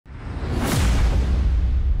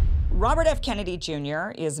Robert F. Kennedy Jr.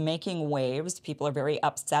 is making waves. People are very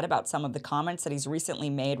upset about some of the comments that he's recently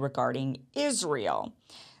made regarding Israel.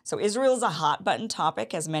 So Israel is a hot button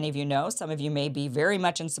topic, as many of you know. Some of you may be very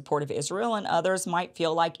much in support of Israel, and others might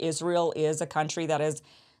feel like Israel is a country that has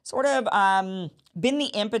sort of been the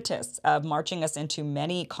impetus of marching us into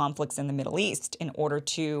many conflicts in the Middle East in order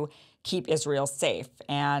to keep Israel safe,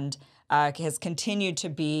 and has continued to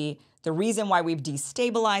be the reason why we've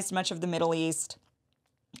destabilized much of the Middle East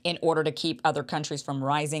in order to keep other countries from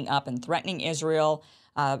rising up and threatening Israel.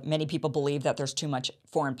 Many people believe that there's too much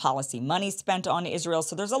foreign policy money spent on Israel.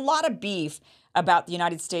 So there's a lot of beef about the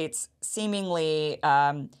United States seemingly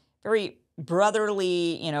very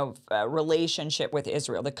brotherly, relationship with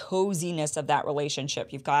Israel, the coziness of that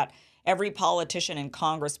relationship. You've got every politician in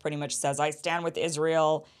Congress pretty much says, I stand with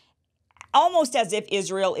Israel, almost as if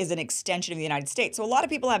Israel is an extension of the United States. So a lot of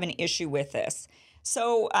people have an issue with this.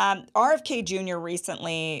 So RFK Jr.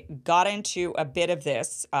 recently got into a bit of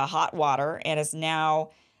this hot water and is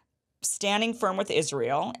now standing firm with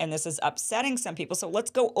Israel, and this is upsetting some people. So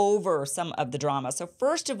let's go over some of the drama. So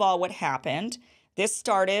first of all, what happened, this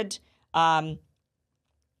started on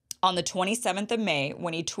the 27th of May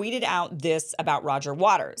when he tweeted out this about Roger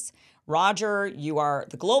Waters. Roger, you are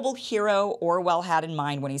the global hero Orwell had in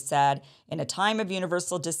mind when he said, in a time of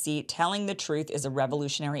universal deceit, telling the truth is a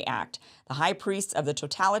revolutionary act. The high priests of the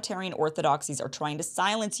totalitarian orthodoxies are trying to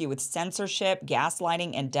silence you with censorship,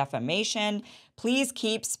 gaslighting, and defamation. Please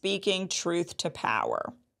keep speaking truth to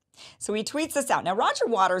power. So he tweets this out. Now, Roger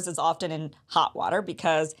Waters is often in hot water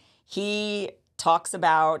because he talks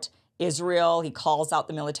about Israel. He calls out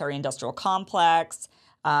the military-industrial complex,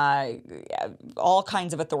 all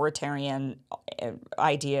kinds of authoritarian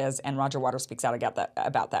ideas, and Roger Waters speaks out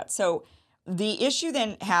about that. So the issue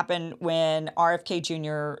then happened when RFK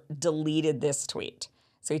Jr. deleted this tweet.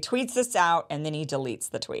 So he tweets this out, and then he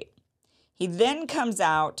deletes the tweet. He then comes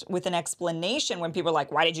out with an explanation when people are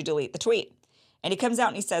like, why did you delete the tweet? And he comes out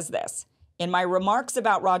and he says this. In my remarks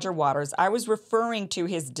about Roger Waters, I was referring to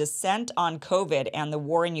his dissent on COVID and the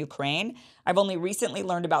war in Ukraine. I've only recently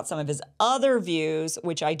learned about some of his other views,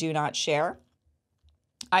 which I do not share.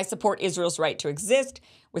 I support Israel's right to exist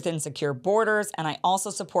within secure borders, and I also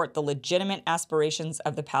support the legitimate aspirations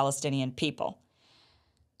of the Palestinian people.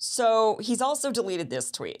 So he's also deleted this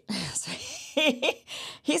tweet.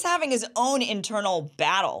 He's having his own internal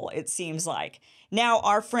battle, it seems like. Now,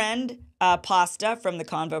 our friend Pasta from the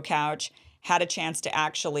Convo Couch had a chance to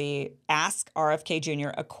actually ask RFK Jr.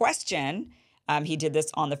 a question. He did this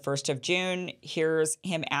on the 1st of June. Here's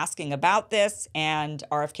him asking about this and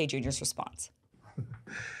RFK Jr.'s response.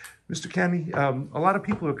 Mr. Kenny, a lot of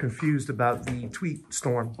people are confused about the tweet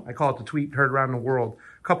storm. I call it the tweet heard around the world.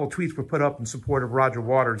 A couple of tweets were put up in support of Roger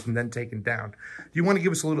Waters and then taken down. Do you want to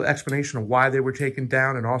give us a little explanation of why they were taken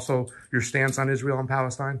down and also your stance on Israel and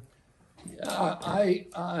Palestine? Yeah,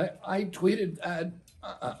 I tweeted that.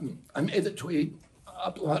 I made the tweet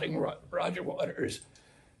applauding Roger Waters'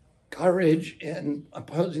 courage in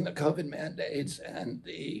opposing the COVID mandates and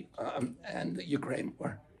the Ukraine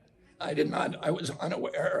war. I was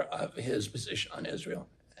unaware of his position on Israel.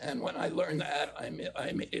 And when I learned that, I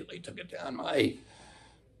immediately took it down. My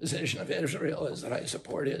position of Israel is that I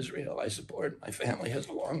support Israel. My family has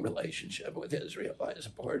a long relationship with Israel. I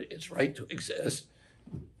support its right to exist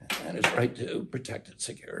and its right to protect its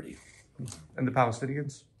security. And the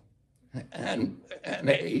Palestinians? And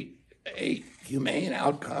a humane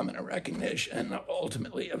outcome and a recognition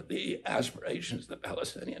ultimately of the aspirations of the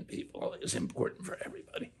Palestinian people is important for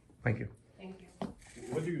everybody. Thank you. Thank you.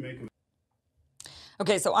 What do you make of?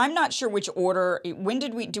 Okay, so I'm not sure which order.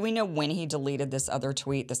 Do we know when he deleted this other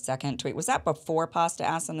tweet, the second tweet? Was that before Pasta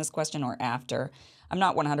asked him this question or after? I'm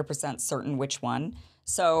not 100% certain which one.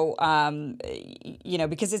 So,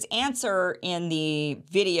 because his answer in the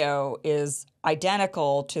video is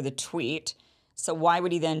identical to the tweet. So why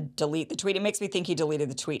would he then delete the tweet? It makes me think he deleted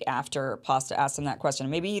the tweet after Pasta asked him that question.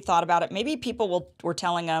 Maybe he thought about it. Maybe people were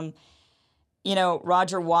telling him,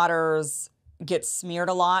 Roger Waters gets smeared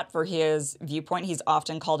a lot for his viewpoint. He's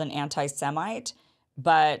often called an anti-Semite,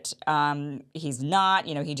 but he's not.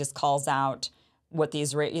 He just calls out what the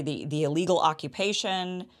illegal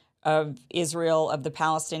occupation of Israel, of the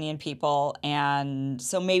Palestinian people. And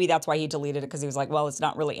so maybe that's why he deleted it, because he was like, well, it's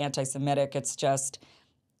not really anti-Semitic. It's just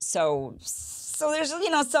so there's,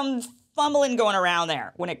 some fumbling going around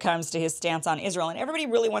there when it comes to his stance on Israel. And everybody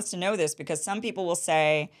really wants to know this because some people will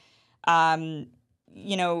say, a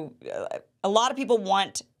lot of people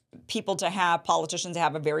want politicians to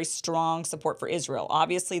have a very strong support for Israel.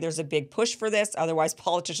 Obviously, there's a big push for this. Otherwise,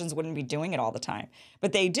 politicians wouldn't be doing it all the time.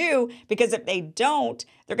 But they do, because if they don't,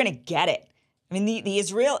 they're going to get it. I mean, the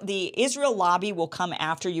Israel lobby will come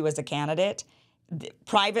after you as a candidate,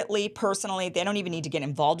 privately, personally. They don't even need to get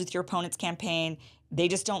involved with your opponent's campaign. They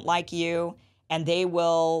just don't like you, and they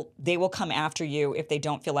will come after you if they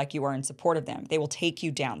don't feel like you are in support of them. They will take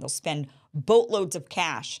you down. They'll spend boatloads of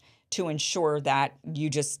cash to ensure that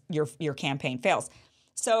your campaign fails.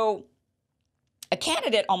 So a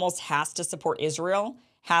candidate almost has to support Israel.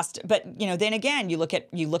 But then again, you look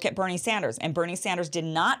at Bernie Sanders, and Bernie Sanders did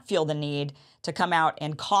not feel the need to come out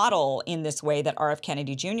and coddle in this way that RF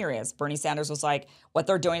Kennedy Jr. is. Bernie Sanders was like, what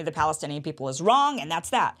they're doing to the Palestinian people is wrong, and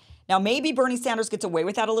that's that. Now, maybe Bernie Sanders gets away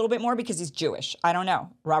with that a little bit more because he's Jewish. I don't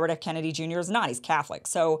know. Robert F. Kennedy Jr. is not. He's Catholic.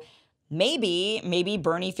 So maybe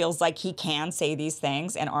Bernie feels like he can say these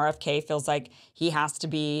things, and RFK feels like he has to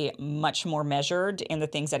be much more measured in the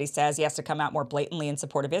things that he says. He has to come out more blatantly in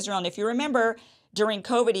support of Israel. And if you remember, during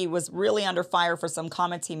COVID, he was really under fire for some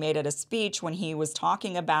comments he made at a speech when he was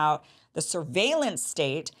talking about the surveillance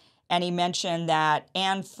state. And he mentioned that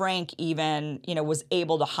Anne Frank even, was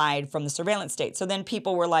able to hide from the surveillance state. So then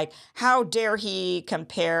people were like, how dare he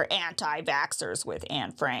compare anti-vaxxers with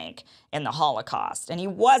Anne Frank in the Holocaust? And he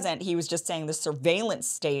wasn't. He was just saying the surveillance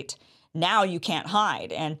state, now you can't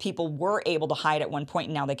hide. And people were able to hide at one point,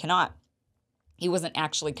 and now they cannot. He wasn't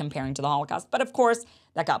actually comparing to the Holocaust. But of course,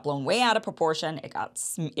 that got blown way out of proportion.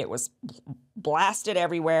 It was blasted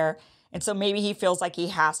everywhere. And so maybe he feels like he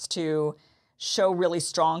has to show really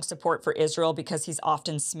strong support for Israel because he's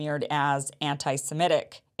often smeared as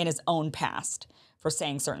anti-Semitic in his own past for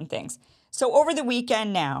saying certain things. So over the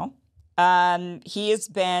weekend now, he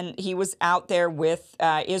was out there with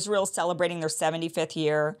Israel celebrating their 75th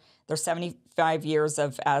year, their 75 years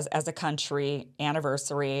as a country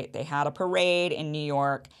anniversary. They had a parade in New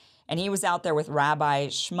York, and he was out there with Rabbi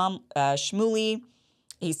Shmuley.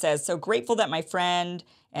 He says, so grateful that my friend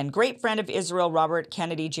and great friend of Israel, Robert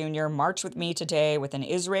Kennedy Jr., marched with me today with an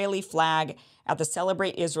Israeli flag at the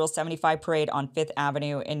Celebrate Israel 75 parade on 5th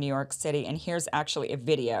Avenue in New York City. And here's actually a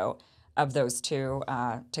video of those two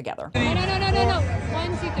together. No.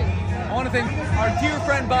 1, 2, 3. I want to thank our dear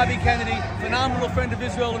friend Bobby Kennedy, phenomenal friend of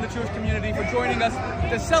Israel and the Jewish community, for joining us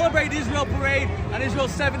to celebrate Israel parade on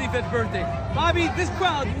Israel's 75th birthday. Bobby, this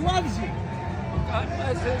crowd loves you. God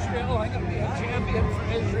bless Israel. I'm going to be a champion for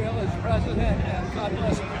Israel as president, and God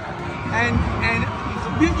bless America.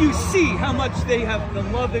 And you see how much they have, the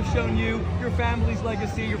love they've shown you, your family's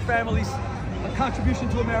legacy, your family's contribution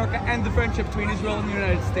to America, and the friendship between Israel and the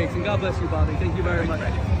United States. And God bless you, Bobby. Thank you very much.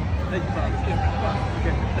 Thank you, Bobby.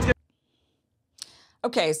 Okay.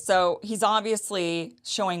 Okay, so he's obviously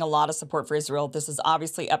showing a lot of support for Israel. This is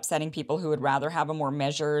obviously upsetting people who would rather have a more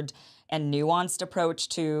measured and nuanced approach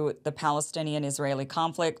to the Palestinian-Israeli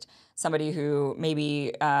conflict. Somebody who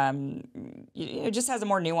maybe just has a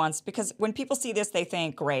more nuanced, because when people see this, they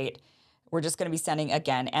think, great, we're just going to be sending,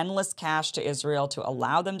 again, endless cash to Israel to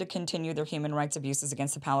allow them to continue their human rights abuses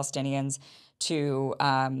against the Palestinians, to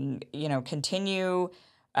continue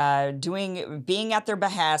being at their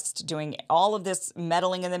behest, doing all of this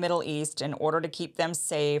meddling in the Middle East in order to keep them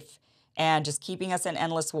safe, and just keeping us in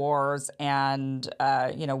endless wars. And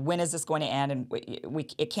when is this going to end? And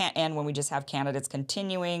it can't end when we just have candidates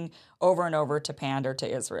continuing over and over to pander to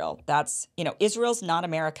Israel. That's, Israel's not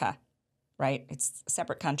America, right? It's a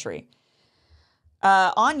separate country.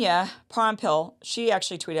 Anya Parampil, she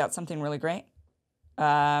actually tweeted out something really great.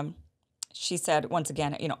 She said, once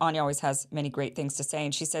again, Anya always has many great things to say.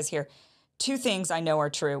 And she says here, 2 things I know are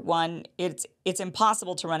true. One, it's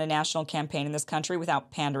impossible to run a national campaign in this country without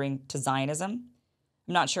pandering to Zionism.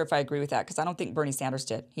 I'm not sure if I agree with that because I don't think Bernie Sanders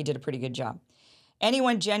did. He did a pretty good job.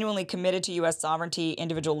 Anyone genuinely committed to U.S. sovereignty,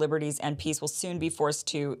 individual liberties, and peace will soon be forced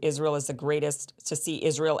to see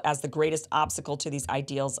Israel as the greatest obstacle to these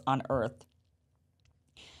ideals on earth.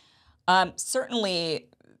 Certainly,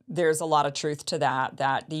 there's a lot of truth to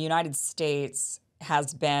that the United States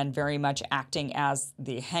has been very much acting as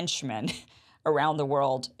the henchman around the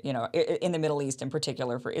world, in the Middle East in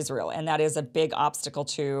particular for Israel. And that is a big obstacle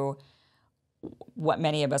to what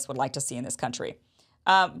many of us would like to see in this country.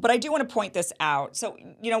 But I do want to point this out. So,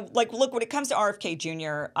 look, when it comes to RFK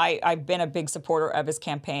Jr., I've been a big supporter of his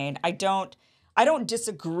campaign. I don't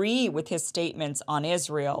disagree with his statements on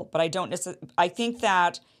Israel, but I think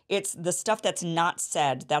that it's the stuff that's not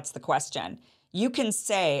said that's the question. You can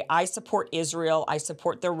say, I support Israel, I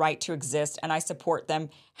support their right to exist, and I support them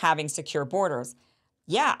having secure borders.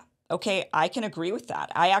 Yeah, okay, I can agree with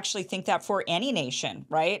that. I actually think that for any nation,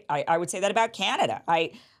 right? I would say that about Canada.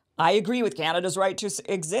 I agree with Canada's right to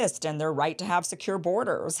exist and their right to have secure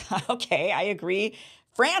borders. Okay, I agree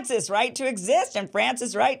France's right to exist and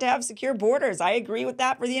France's right to have secure borders. I agree with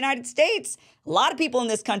that for the United States. A lot of people in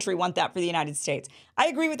this country want that for the United States. I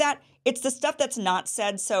agree with that. It's the stuff that's not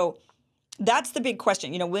said. So that's the big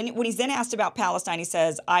question. You know, when he's then asked about Palestine, he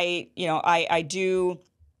says, I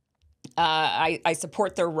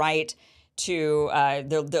support their right to,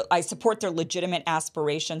 I support their legitimate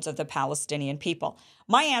aspirations of the Palestinian people.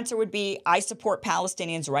 My answer would be, I support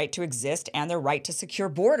Palestinians' right to exist and their right to secure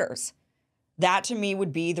borders. That to me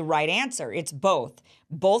would be the right answer. It's both.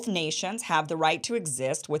 Both nations have the right to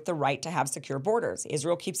exist with the right to have secure borders.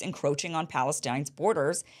 Israel keeps encroaching on Palestine's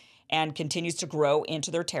borders and continues to grow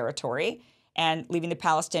into their territory and leaving the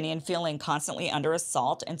Palestinian feeling constantly under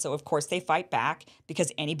assault. And so, of course, they fight back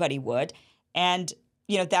because anybody would. And,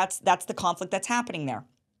 you know, that's the conflict that's happening there.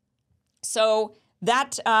 So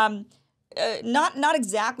that, not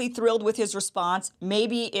exactly thrilled with his response.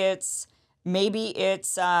 Maybe it's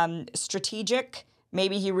strategic.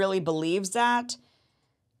 Maybe he really believes that.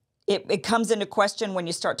 It comes into question when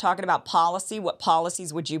you start talking about policy. What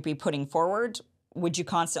policies would you be putting forward? Would you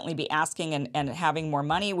constantly be asking and having more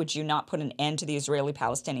money? Would you not put an end to the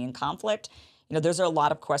Israeli-Palestinian conflict? You know, those are a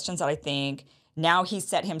lot of questions that I think now he's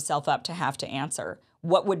set himself up to have to answer.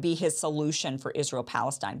 What would be his solution for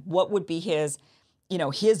Israel-Palestine? What would be his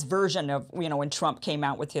version of, when Trump came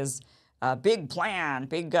out with his big plan,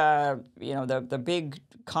 the big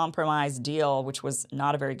compromise deal, which was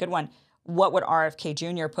not a very good one. What would RFK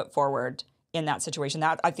Jr. put forward in that situation?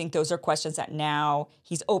 I think those are questions that now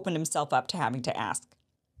he's opened himself up to having to ask.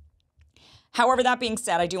 However, that being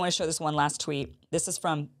said, I do want to show this one last tweet. This is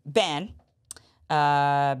from Ben.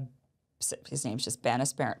 His name's just Ben,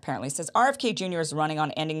 apparently. It says, RFK Jr. is running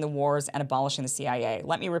on ending the wars and abolishing the CIA.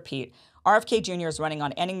 Let me repeat. RFK Jr. is running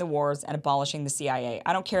on ending the wars and abolishing the CIA.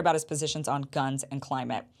 I don't care about his positions on guns and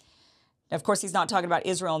climate. Now, of course, he's not talking about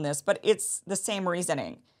Israel in this, but it's the same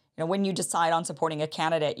reasoning. You know, when you decide on supporting a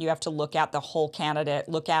candidate, you have to look at the whole candidate,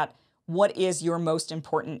 look at what is your most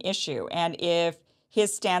important issue. And if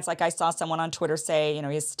his stance, like I saw someone on Twitter say,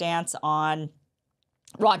 his stance on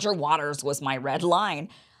Roger Waters was my red line.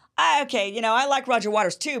 Okay, I like Roger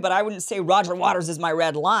Waters too, but I wouldn't say Roger Waters is my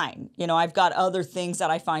red line. I've got other things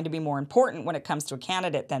that I find to be more important when it comes to a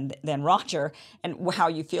candidate than Roger and how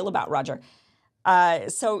you feel about Roger.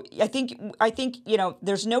 So I think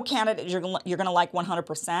there's no candidate you're going to like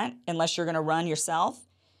 100% unless you're going to run yourself.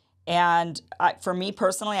 And for me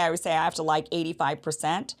personally, I would say I have to like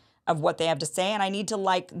 85% of what they have to say, and I need to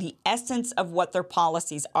like the essence of what their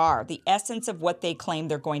policies are, the essence of what they claim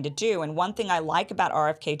they're going to do. And one thing I like about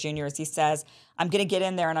RFK Jr. is he says, I'm going to get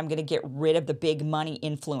in there and I'm going to get rid of the big money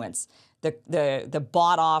influence, the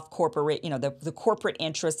bought off corporate, the corporate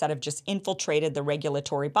interests that have just infiltrated the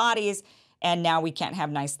regulatory bodies. And now we can't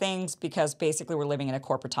have nice things because basically we're living in a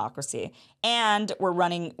corporatocracy. And we're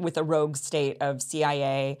running with a rogue state of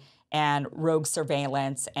CIA and rogue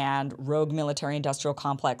surveillance and rogue military-industrial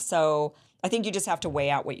complex. So I think you just have to weigh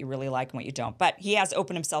out what you really like and what you don't. But he has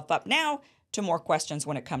opened himself up now to more questions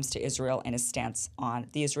when it comes to Israel and his stance on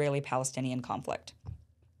the Israeli-Palestinian conflict.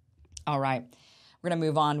 All right, we're going to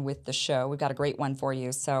move on with the show. We've got a great one for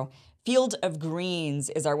you. So Field of Greens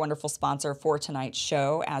is our wonderful sponsor for tonight's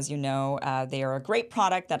show. As you know, they are a great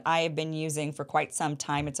product that I have been using for quite some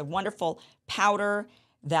time. It's a wonderful powder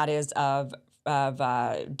that is of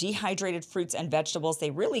dehydrated fruits and vegetables.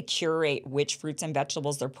 They really curate which fruits and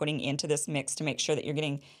vegetables they're putting into this mix to make sure that you're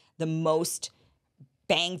getting the most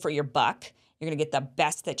bang for your buck. You're going to get the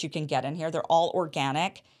best that you can get in here. They're all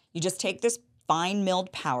organic. You just take this fine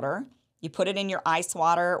milled powder, you put it in your ice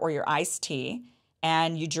water or your iced tea,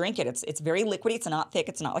 and you drink it. It's very liquidy. It's not thick.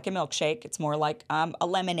 It's not like a milkshake. It's more like a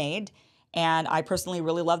lemonade. And I personally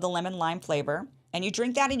really love the lemon lime flavor. And you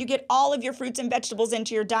drink that and you get all of your fruits and vegetables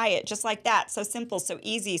into your diet just like that. So simple, so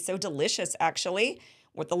easy, so delicious actually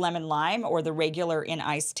with the lemon lime or the regular in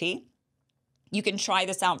iced tea. You can try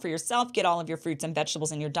this out for yourself. Get all of your fruits and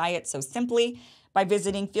vegetables in your diet so simply by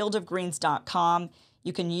visiting fieldofgreens.com.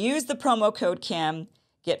 You can use the promo code Kim.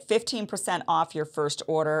 Get 15% off your first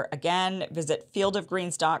order. Again, visit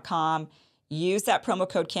fieldofgreens.com. Use that promo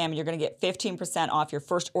code Kim. You're going to get 15% off your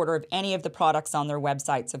first order of any of the products on their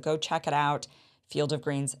website. So go check it out,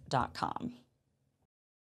 fieldofgreens.com.